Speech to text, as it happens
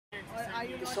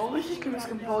The solar system is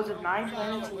composed of 9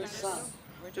 planets and the sun.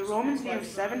 The Romans named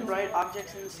 7 bright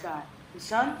objects in the sky: the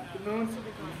sun, the moon, and the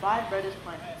 5 brightest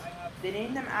planets. They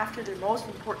named them after their most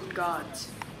important gods.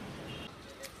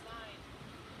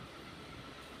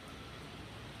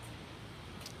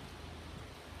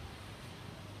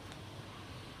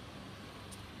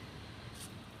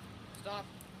 Stop.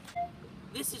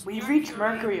 We've reached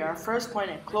Mercury, our first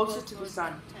planet, closest to the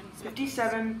sun,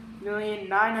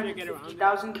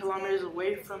 57,950,000 kilometers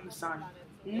away from the sun.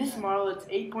 In this model, it's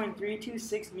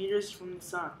 8.326 meters from the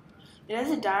sun. It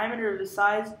has a diameter of the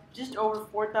size just over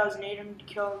 4,800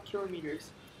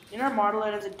 kilometers. In our model,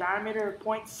 it has a diameter of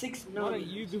 0.6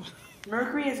 millimeters.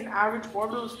 Mercury has an average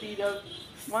orbital speed of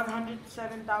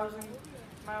 107,000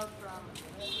 miles per hour.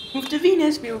 Move to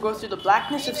Venus, we will go through the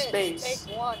blackness of space.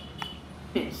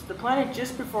 It's the planet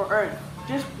just before Earth,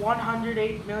 just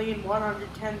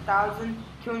 108,110,000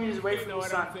 kilometers away from the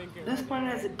sun. This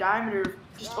planet has a diameter of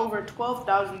just over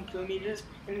 12,000 kilometers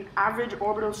and an average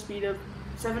orbital speed of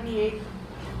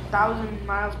 78,000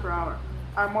 miles per hour.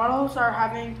 Our models are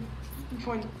having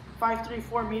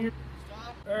 50.534 meters.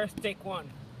 Earth, take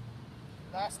 1.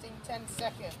 Lasting 10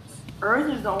 seconds. Earth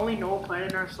is the only known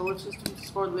planet in our solar system to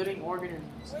support living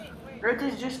organisms. Earth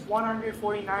is just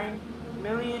 149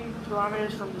 million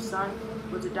kilometers from the sun,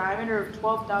 with a diameter of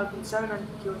 12,700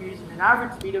 kilometers and an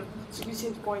average speed of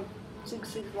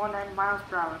 66.6619 miles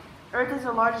per hour. Earth has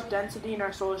the largest density in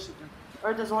our solar system.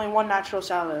 Earth has only one natural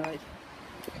satellite.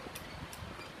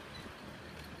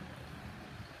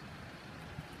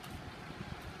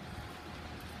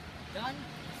 Done.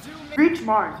 Reach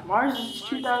Mars. Mars is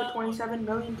 2,027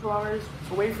 million kilometers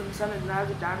away from the sun and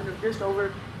has a diameter of just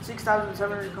over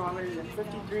 6,700 kilometers and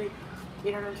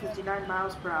 53,859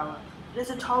 miles per hour. It is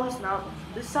the tallest mountain.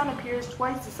 This sun appears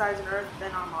twice the size on Earth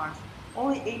than on Mars.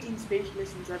 Only 18 space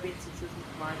missions have been successful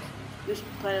to Mars. This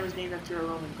planet was named after a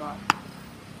Roman god.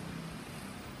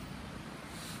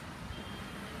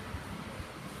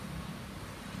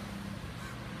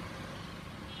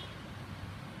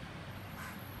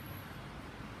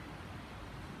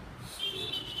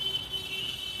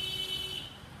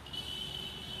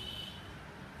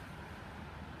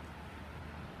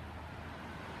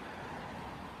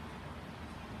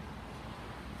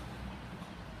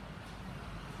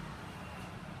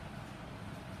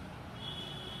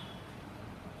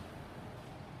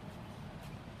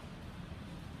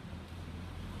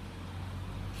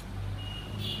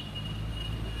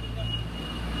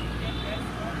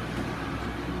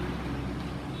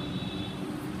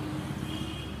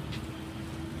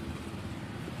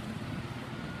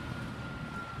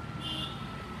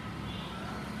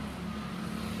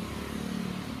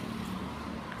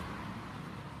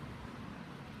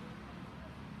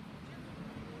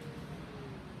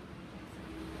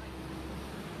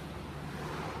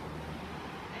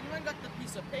 Got the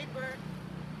piece of paper.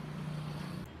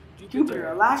 Jupiter.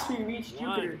 At last we reached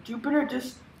Jupiter. Jupiter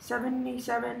just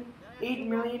 77.8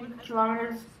 million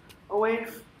kilometers away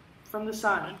from the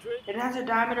sun. It has a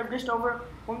diameter of just over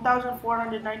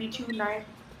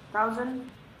 1,492,000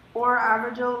 or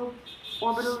average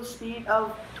orbital speed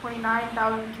of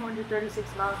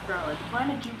 29,236 miles per hour. The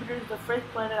planet Jupiter is the fifth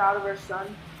planet out of our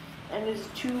sun and is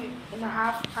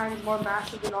 2.5 times more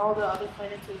massive than all the other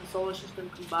planets in the solar system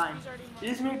combined. It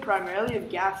is made primarily of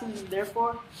gases and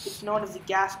therefore it's known as a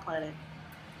gas planet.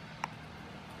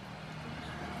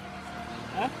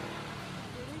 Huh?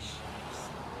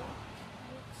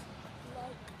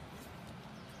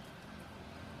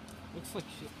 Looks like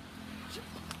shit.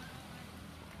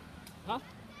 Huh?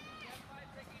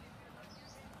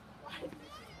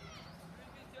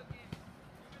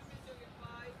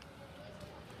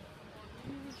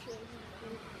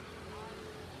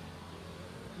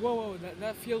 Whoa,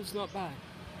 that feels not bad.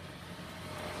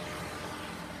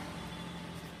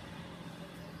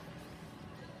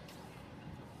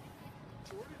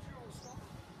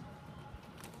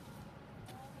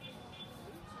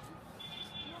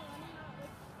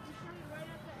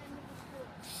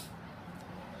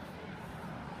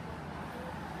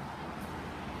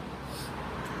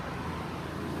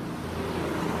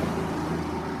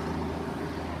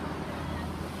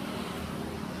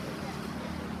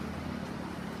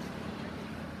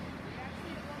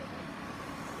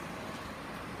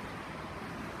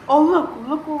 Oh look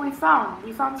what we found.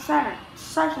 We found Saturn.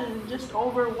 Saturn is just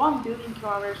over 1 billion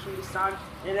kilometers from the sun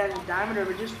and it has a diameter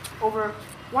of just over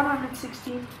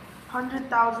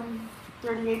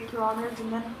 138 kilometers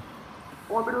and then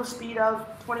orbital speed of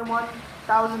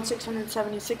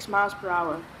 21,676 miles per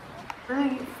hour.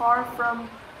 Really far from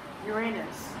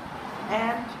Uranus.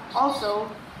 And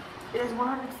also, it has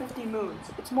 150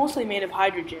 moons. It's mostly made of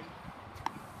hydrogen.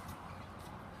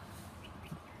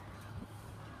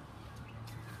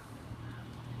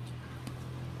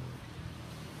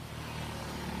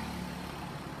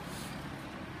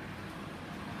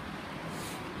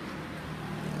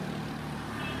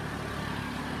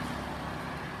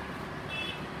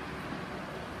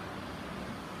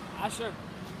 Aashir.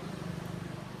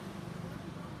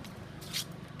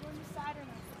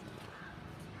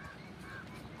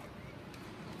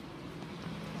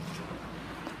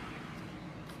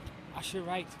 Aashir,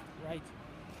 right, right.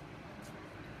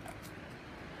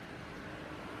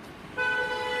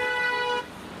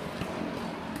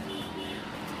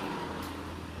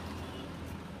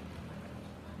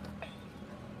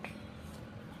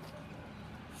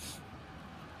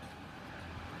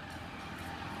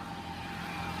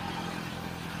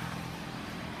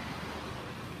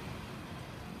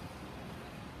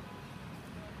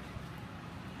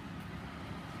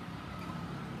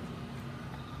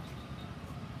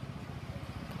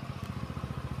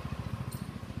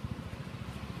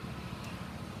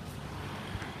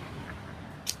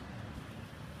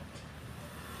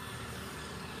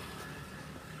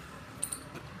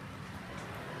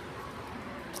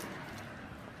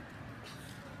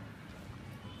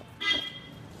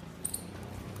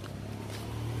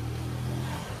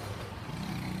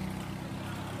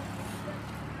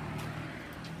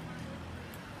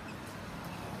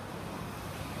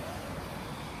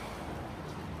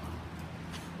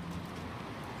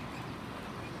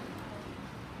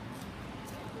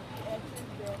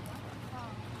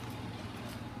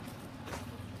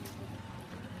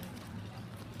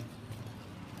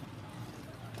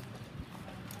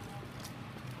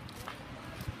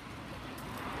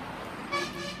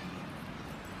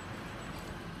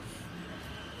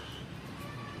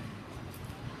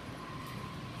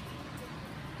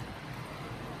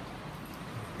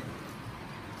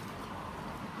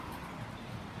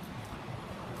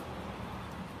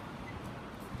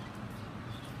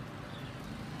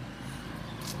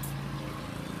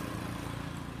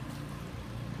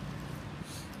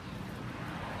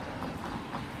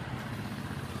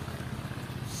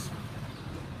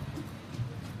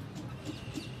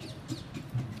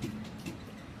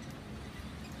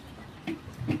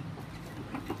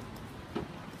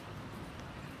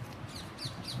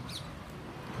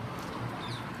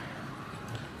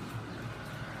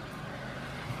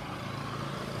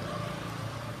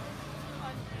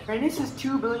 Uranus is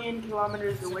 2 billion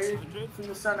kilometers away 600? from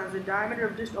the Sun, has a diameter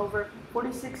of just over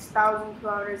 46,000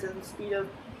 kilometers and a speed of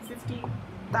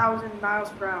 50,000 miles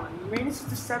per hour. Uranus is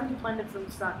the seventh planet from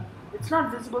the Sun. It's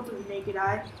not visible to the naked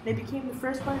eye, and it became the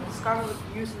first planet discovered with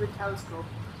the use of a telescope.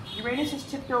 Uranus is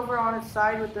tipped over on its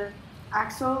side with an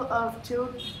axial of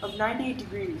tilt of 98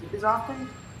 degrees. It is often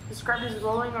described as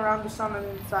rolling around the Sun on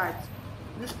its sides.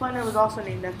 This planet was also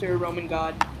named after a Roman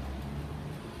god.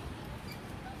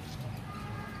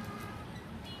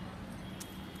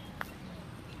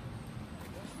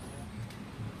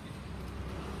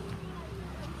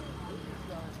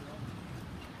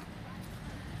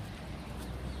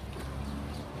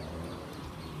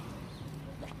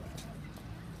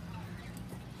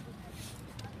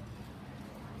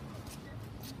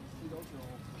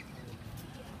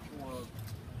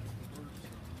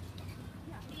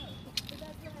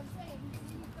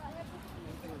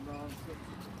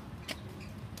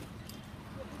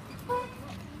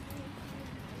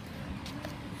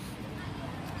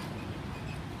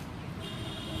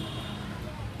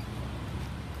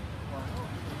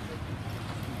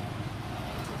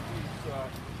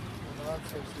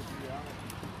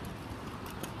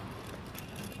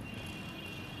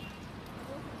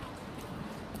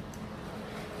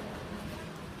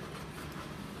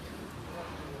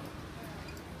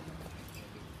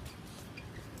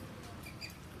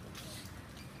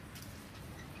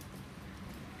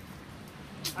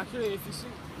 Actually, if you see,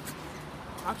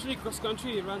 actually cross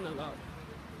country you run a lot.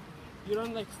 You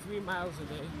run like 3 miles a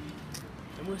day,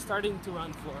 and we're starting to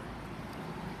run 4. Wait,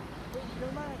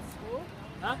 you're not at school?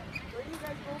 Huh? Where do you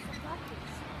guys go for practice?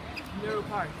 Nehru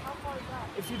Park. How far is that?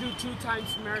 If you do 2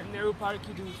 times Nehru Park,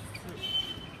 you do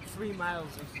 3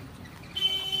 miles or something,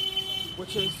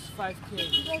 which is 5K.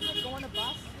 You guys like go on a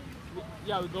bus?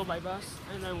 Yeah, we go by bus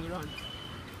and then we run.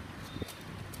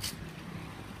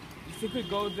 You think we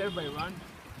go there by run?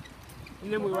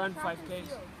 And then we run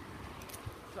 5Ks.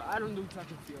 So I don't do track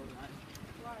and field.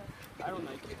 Why? I don't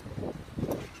like it.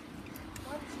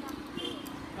 Why is track and field?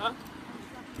 Huh?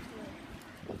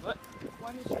 What?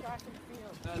 When is track and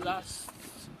field?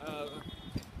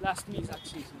 Last Mizak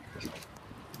season.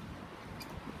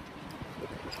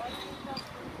 Why do you think that's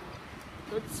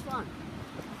So it's fun.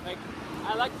 Like,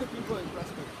 I like the people in cross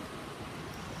country.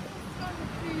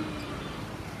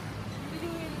 Did you do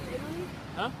it in Italy?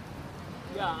 Huh?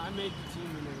 Yeah, I made the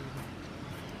team in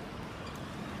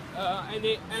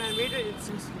Italy. And I made it in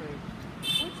 6th grade.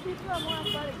 Which people are more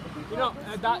athletic? The people You know, at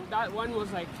this school? that one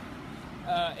was like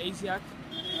ASIAC.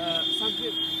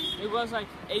 Something. It was like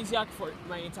ASIAC for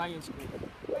my Italian school.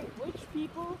 Wait, Which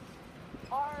people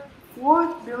are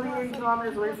 4 billion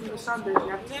kilometers away from the sun, there's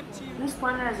Neptune. This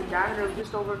planet has a diameter of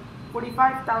just over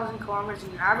 45,000 kilometers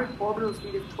and an average orbital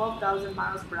speed of 12,000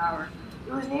 miles per hour.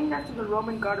 It was named after the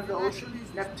Roman god of the ocean,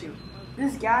 Neptune.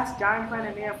 This gas giant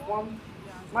planet may have formed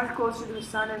much closer to the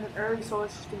sun in an early solar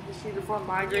system history before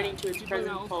migrating to its people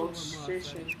present now also were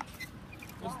position.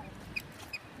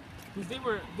 Because they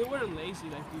weren't lazy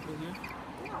like people here.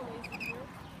 we're not lazy here?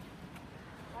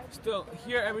 Still,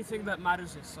 here everything that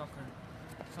matters is soccer.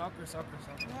 Soccer, soccer,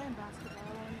 soccer. Yeah, in basketball,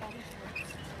 I learned body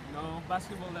sports. No,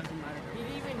 basketball doesn't matter Did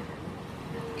you even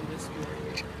in this school.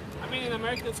 I mean, in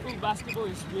American school, basketball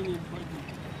is really important.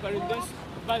 But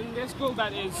in this school,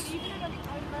 that is. But even in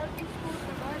American schools,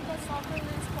 they learn that soccer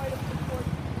is quite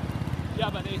important. Yeah,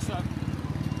 but they suck.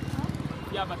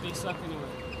 Huh? Yeah, but they suck anyway.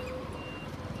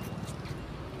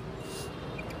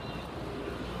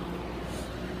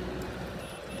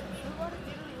 What about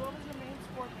Italy? What was the main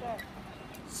sport there?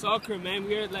 Soccer, man,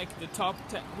 we're like the top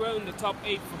 10. We're in the top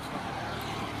 8 for soccer.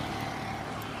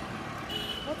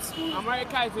 What school?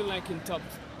 America is in top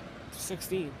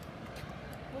 16.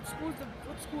 What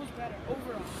school's better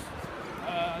overall?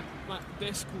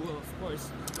 This school, of course.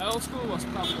 My old school was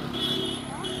public.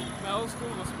 Huh? My old school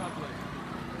was public.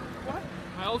 What?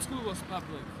 My old school was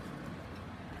public.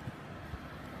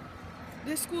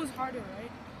 This school is harder,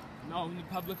 right? No, the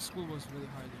public school was really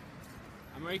harder.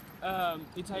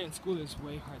 Italian school is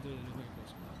way harder than American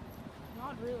school.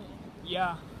 Not really.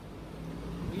 Yeah.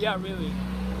 Yeah, really.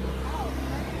 How?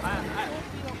 American I- school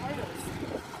should be the hardest.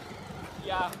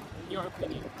 Yeah, in your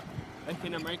opinion. Like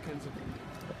in Americans' opinion.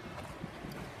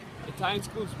 Italian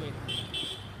school is way harder.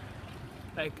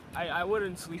 Like, I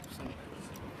wouldn't sleep sometimes.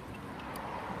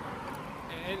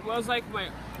 It was like my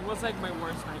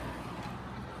worst nightmare.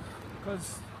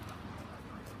 Because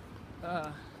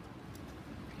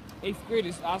 8th grade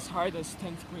is as hard as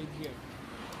 10th grade here.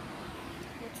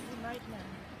 Which is a nightmare.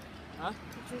 Huh?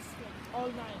 Which is like all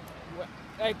night.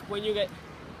 Like when you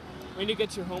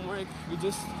get your homework, you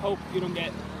just hope you don't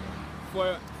get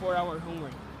 4-hour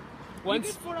homework. You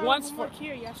did 4 hours homework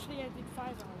here. Yesterday I did 5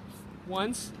 hours.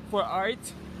 Once for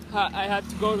art, I had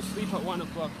to go to sleep at 1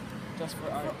 o'clock just for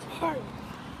art. Hard.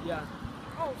 Yeah.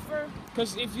 Oh, for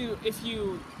Because if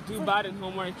you do bad in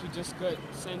homework, you just get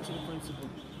sent to the principal.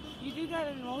 you do that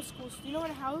in most schools. You know,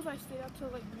 in house I stayed up till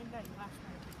like midnight last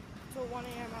night. Till 1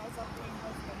 a.m. I was up doing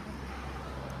house building.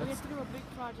 We had to do a big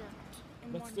project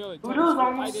in But one. still, it's Pluto is I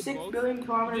almost did 6 both. billion I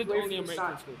kilometers did away only from the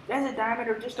American sun. school. It has a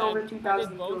diameter of just And over I 2,000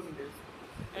 did both. kilometers.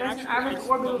 It And has an actually, average I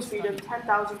orbital both speed of studied.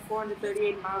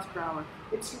 10,438 miles per hour.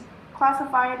 It's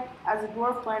classified as a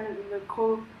dwarf planet in the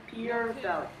Kuiper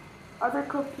belt. Other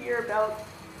Kuiper belt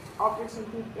objects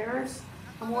include Eris,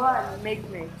 Hamula, and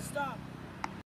Makemake. Stop.